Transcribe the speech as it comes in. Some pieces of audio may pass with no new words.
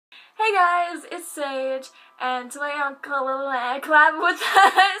Hey guys, it's Sage, and today on collab with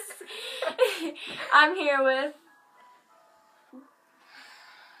us, I'm here with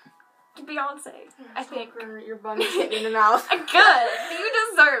Beyonce, I think. Your bum is hitting in the mouth. Good, you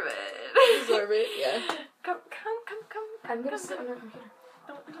deserve it. You deserve it, yeah. Come. I'm gonna sit on your computer.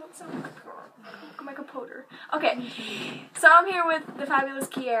 Don't sound like a poter. Okay, so I'm here with the fabulous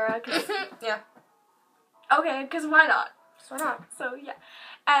Kiara. Yeah. Okay, because why not? So why not? So, yeah.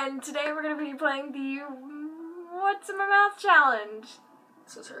 And today we're going to be playing the What's in My Mouth challenge.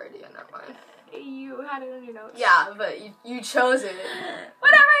 This was her idea, not mine. You had it in your notes. Yeah, but you chose it.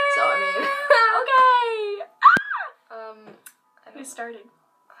 Whatever! So, Okay! Who's starting?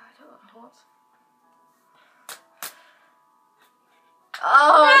 I don't know. Hold on.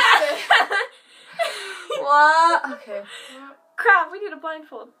 Oh, shit. What? Okay. Crap, we need a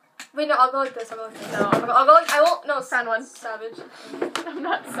blindfold. Wait, no, I'll go like this. No. I'll go like, I won't, no. Round one. Savage. I'm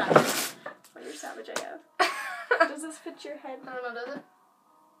not savage. Well, you're savage, I have. Does this fit your head? I don't know, does it?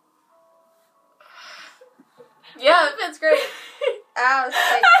 Yeah, it fits great. Ow, it's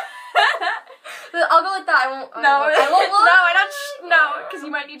like, I'll go like that. I won't. No, I won't look. no, I don't. No, because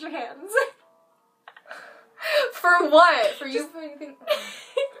you might need your hands. For what? For you? For anything?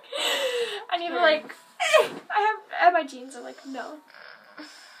 I need to like. I have my jeans are like no.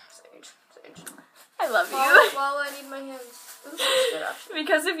 Sage. I love you. Well, I need my hands. This is good, actually.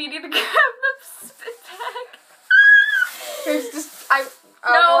 Because if you need to grab the spit bag. Here's just I'll No,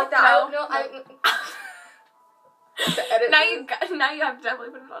 go like that. no. To edit this. Now you have to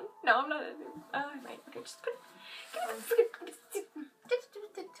definitely put it on. No, I'm not editing. Oh, I might. Okay, just put it.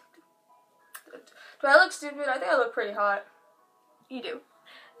 Do I look stupid? I think I look pretty hot. You do.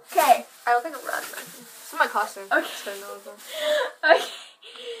 Okay. I don't think I'm rad. This is my costume. Okay. Okay.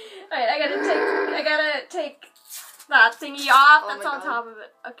 Alright, I gotta take that thingy off. Oh That's my on God. top of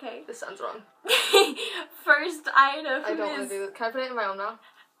it. Okay. This sounds wrong. First item I don't want to do this. Can I put it in my own mouth?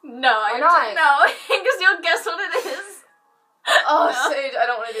 No, Why not? No, because you'll guess what it is. Oh, No. Sage, I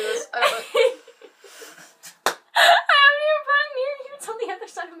don't want to do this. I haven't even brought it near you. It's on the other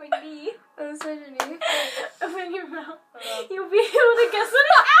side of my knee. Oh, Sage, your knee. Open your mouth. Oh. You'll be able to guess what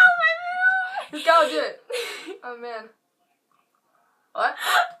it is. Ow, my mouth! This guy will do it. Oh, man. What?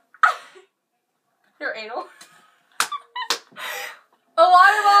 Your anal? A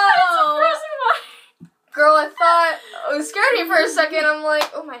water bottle! That's the person Girl, I thought... It scared me for a second. I'm like,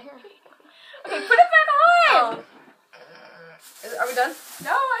 oh, my hair. Okay, put it back on! Oh. Are we done?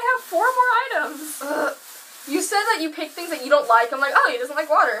 No, I have 4 more items. You said that you pick things that you don't like. I'm like, oh, he doesn't like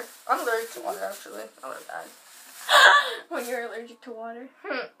water. I'm allergic to water, actually. I would bad. When you're allergic to water.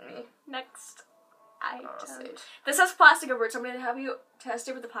 Me. Next item. Oh, Sage. This has plastic over it, so I'm going to have you test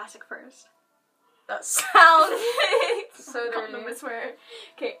it with the plastic first. That sounds so Condom, dirty. I swear.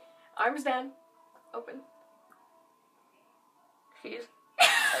 Okay, arms down. Open. Jeez.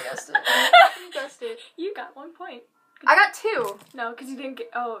 I guessed it. You guessed it. You got 1 point. I got 2. No, because you didn't get.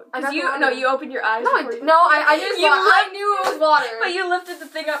 Oh, I because got the no, water. you opened your eyes. No, before you- I knew it was You water. li- I knew it was water. But you lifted the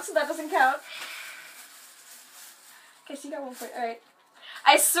thing up, so that doesn't count. Okay, so you got 1 point. All right.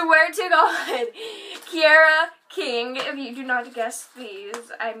 I swear to God, Kiara King, if you do not guess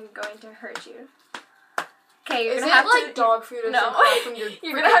these, I'm going to hurt you. Okay, you're Is gonna it have like to. dog food or No, something from your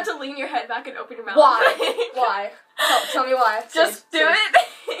you're gonna have to lean your head back and open your mouth. Why? Why? Tell me why. Just Say- do say.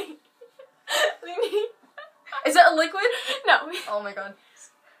 it. Lean- Is it a liquid? No. Oh my God.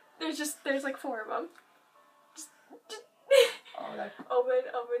 There's like 4 of them. Just Oh my God. open.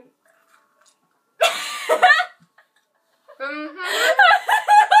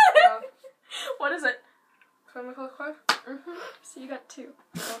 Yeah. What is it? Chemical card? So you got 2.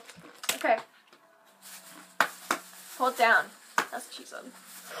 Okay. Hold down. That's what she said.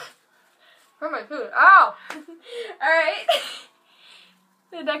 Where's my food? Ow! Alright.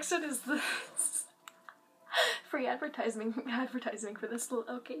 The next one is the free advertising for this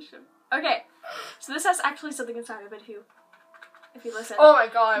location. Okay. So this has actually something inside of it if you listen. Oh my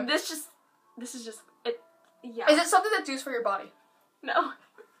God. This is just it. Yeah. Is it something that's used for your body? No.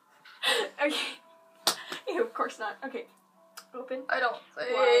 Okay. Ew, of course not. Okay. Open. I don't. Wide.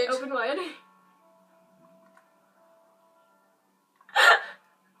 Sage. Open wide.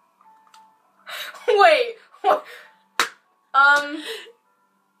 Wait. What? I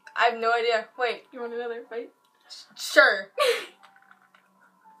have no idea. Wait. You want another bite? Sure.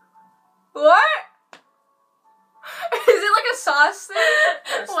 What? Is it like a sauce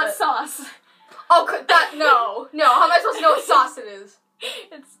thing? What sauce? Oh, that no. How am I supposed to know what sauce it is?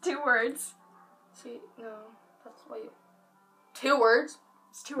 It's 2 words. See, no. That's why you. 2 words?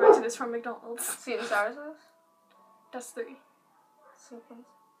 It's 2 words and it's from McDonald's. Sweet and sour sauce? That's 3. Sequence.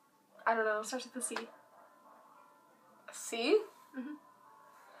 I don't know. It starts with a C. C? Mhm.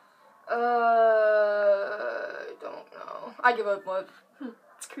 I don't know. I give up. What?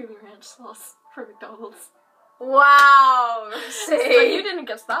 It's creamy ranch sauce from McDonald's. Wow. So you See. didn't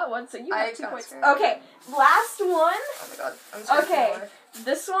guess that one, so you I have 2 got points. scared. Okay, last one. Oh my god. I'm scared. Okay, For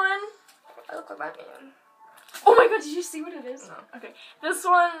this one. I look like Batman. Oh my god, did you see what it is? No. Okay, this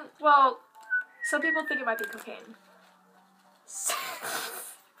one, well, some people think it might be cocaine. Swear.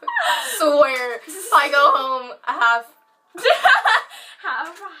 If I go home, I have.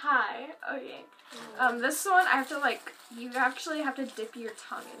 Half high. Okay. This one, I have to, like, you actually have to dip your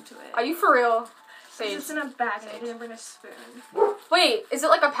tongue into it. Are you for real? 'Cause Sage. it's in a bag and I Sage. didn't bring a spoon. Wait, is it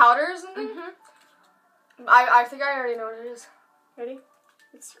like a powder or something? Mm-hmm. I think I already know what it is. Ready?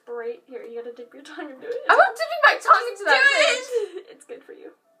 It's right here. You gotta dip your tongue into it. I'm not dipping my tongue into that thing. Do it! It's good for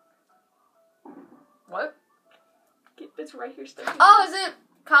you. What? It's right here stuck. Oh, is it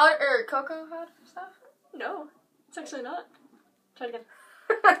powder or cocoa powder stuff? No, it's actually not. Try it again.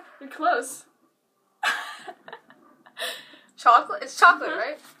 You're close. Chocolate? It's chocolate, Mhm.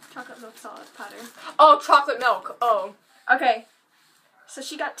 right? Chocolate milk solid powder. Oh, chocolate milk. Oh. Okay. So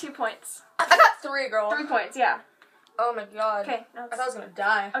she got 2 points. I got 3, girl. 3 points, yeah. Oh my god. Okay, now I it's... thought I was gonna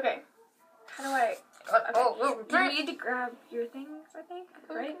die. Okay. How do I... Oh, You need to grab your things, I think,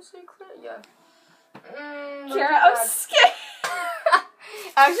 right? Yeah. Kira, I'm scared.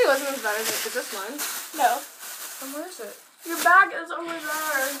 Actually, wasn't as bad as it. Is this mine? No. Oh, where is it? Your bag is over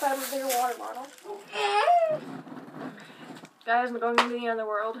there inside of a bigger water bottle. Guys, I'm going to the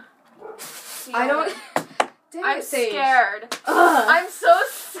underworld. See I you don't. later. Damn I'm it, Sage. scared. Ugh. I'm so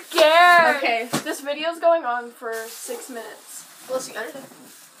scared. Okay. This video's going on for 6 minutes. Well, see, editing.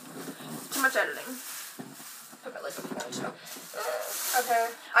 Too much editing. Okay, like a phone show. Okay.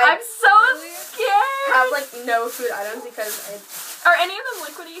 I'm so scared. have like no food items because Are any of them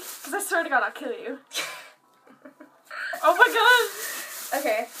liquidy? Because I swear to God, I'll kill you. Oh my God.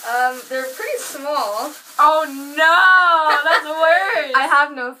 Okay. They're pretty small. Oh no, that's worse. I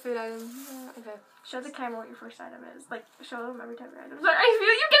have no food items. Okay. Show the camera what your first item is. Like, show them every time your item. Sorry, I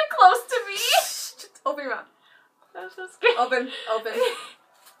feel you getting close to me. Just open your mouth. I'm so scared. Open.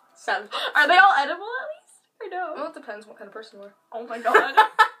 Sad. Are they all edible at least? Or no? Well, it depends what kind of person you are. Oh my God.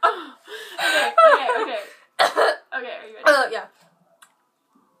 Okay. Okay, are you ready? Yeah.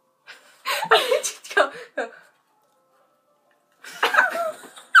 Go.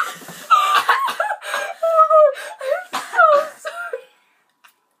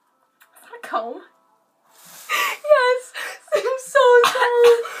 Is that a comb? Yes. I'm so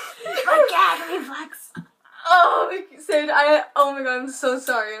sorry. My gag reflex. Oh, Sage, oh my god, I'm so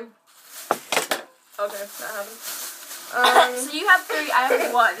sorry. Okay, that happened. So you have 3, I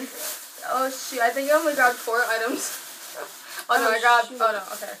have 1. Oh shoot, I think I only grabbed 4 items. Oh no, Oh, I grabbed, shoot. oh no,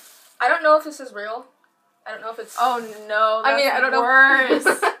 okay. I don't know if this is real. I don't know if it's, Oh no, that's I mean, I don't know. worse.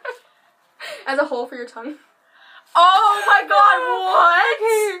 As a hole for your tongue. Oh my God, what?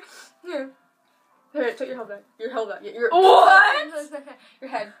 Here. Here, put your head back. Your head back. Your What? Your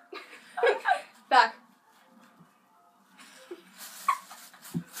head. Back.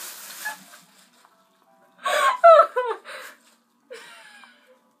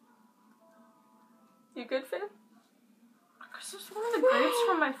 You good, Finn? Is this one of the grapes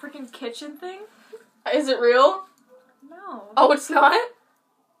from my freaking kitchen thing? Is it real? No. Oh, it's not?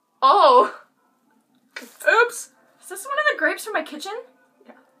 Oh. Oops. Is this one of the grapes from my kitchen?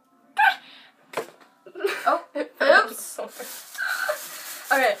 Yeah. Oh, Oops.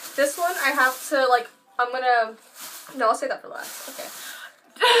 Okay, this one I have to, like, no, I'll say that for last. Okay.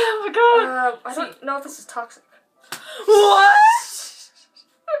 Oh my God. I don't know if this is toxic. What?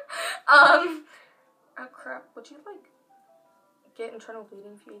 Oh crap, would you, like, get internal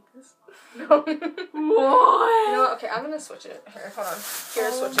bleeding if you eat this? No. What? You know what? Okay, I'm gonna switch it. Here, hold on.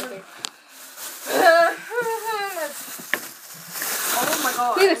 Here, switch it. Oh my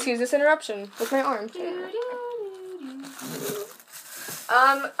God. Please excuse this interruption with my arm.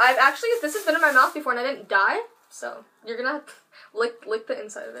 I've actually, this has been in my mouth before and I didn't die, so you're gonna have to lick the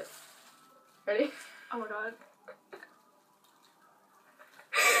inside of it. Ready? Oh my God.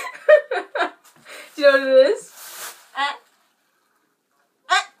 Do you know what it is? Is that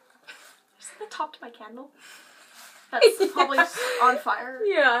the top to my candle? That's probably on fire.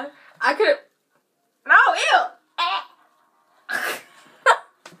 Yeah. I could. No, ew!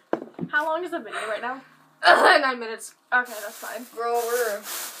 How long is the video right now? 9 minutes. Okay, that's fine. Girl, we're.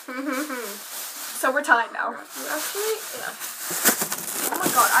 So we're tied now. Actually, yeah. Oh my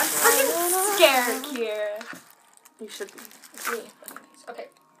God, I'm freaking scared, Kiera. You should be. It's me. Okay.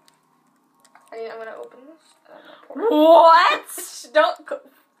 I'm gonna open this. What? Don't go.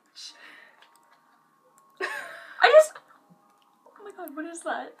 Oh my god, what is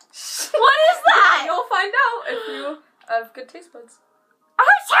that? What is that? You'll find out if you have good taste buds. I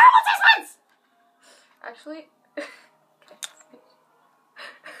have terrible taste buds! Actually,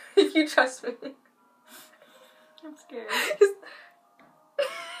 if you trust me. I'm scared.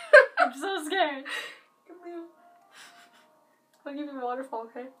 I'm so scared. I'll give you a waterfall,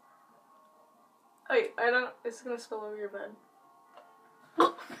 okay? Wait, I don't. It's gonna spill over your bed.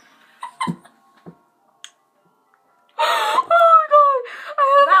 Oh my god!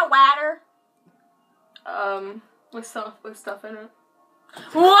 Is that water? With stuff in it.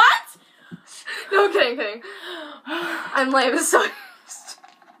 What? No, kidding. I'm lame, sorry.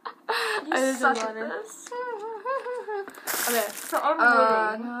 You suck at this. Okay. So I'm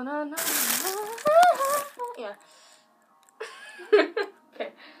Yeah.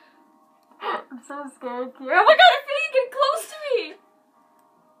 Okay. I'm so scared here. Oh my god, I feel you getting close to me!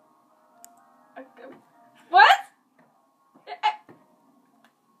 Okay. What?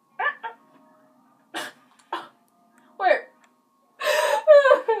 Where?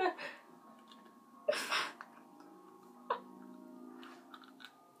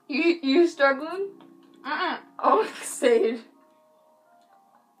 You struggling? Oh, Sage.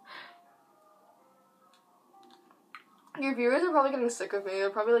 Your viewers are probably getting sick of me. They're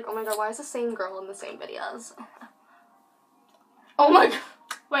probably like, oh my god, why is the same girl in the same videos? Oh my god.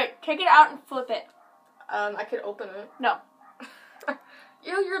 Wait, take it out and flip it. I could open it. No.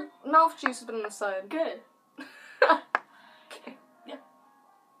 Your mouth juice has been on the side. Good. Okay. Yeah.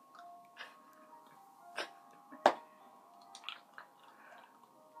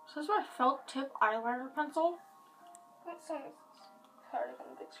 So this is my felt tip eyeliner pencil. That sounds harder than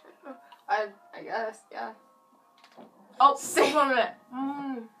a big screen. I guess, yeah. Oh, See. 1 minute.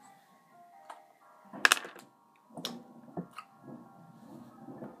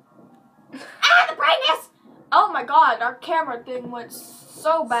 Ah, the brightness! Oh my god, our camera thing went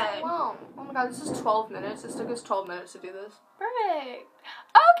so bad. So long. Oh my god, this is 12 minutes. This took us 12 minutes to do this. Perfect.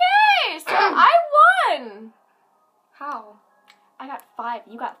 Okay, so I won. How? I got 5.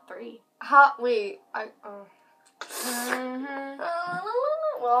 You got 3. How? Wait, Mm-hmm.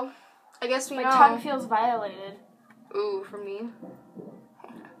 Well, I guess we My know. tongue feels violated. Ooh, for me.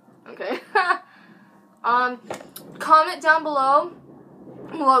 Okay. Comment down below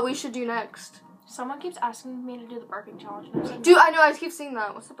what we should do next. Someone keeps asking me to do the burping challenge. And I'm saying, Dude, I know, I keep seeing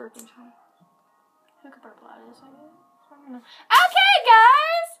that. What's the burping challenge? who could burp loudest? Okay,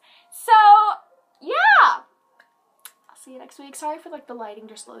 guys. So, yeah. I'll see you next week. Sorry for like the lighting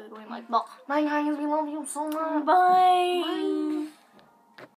just slowly going like, Bye guys, we love you so much. Bye.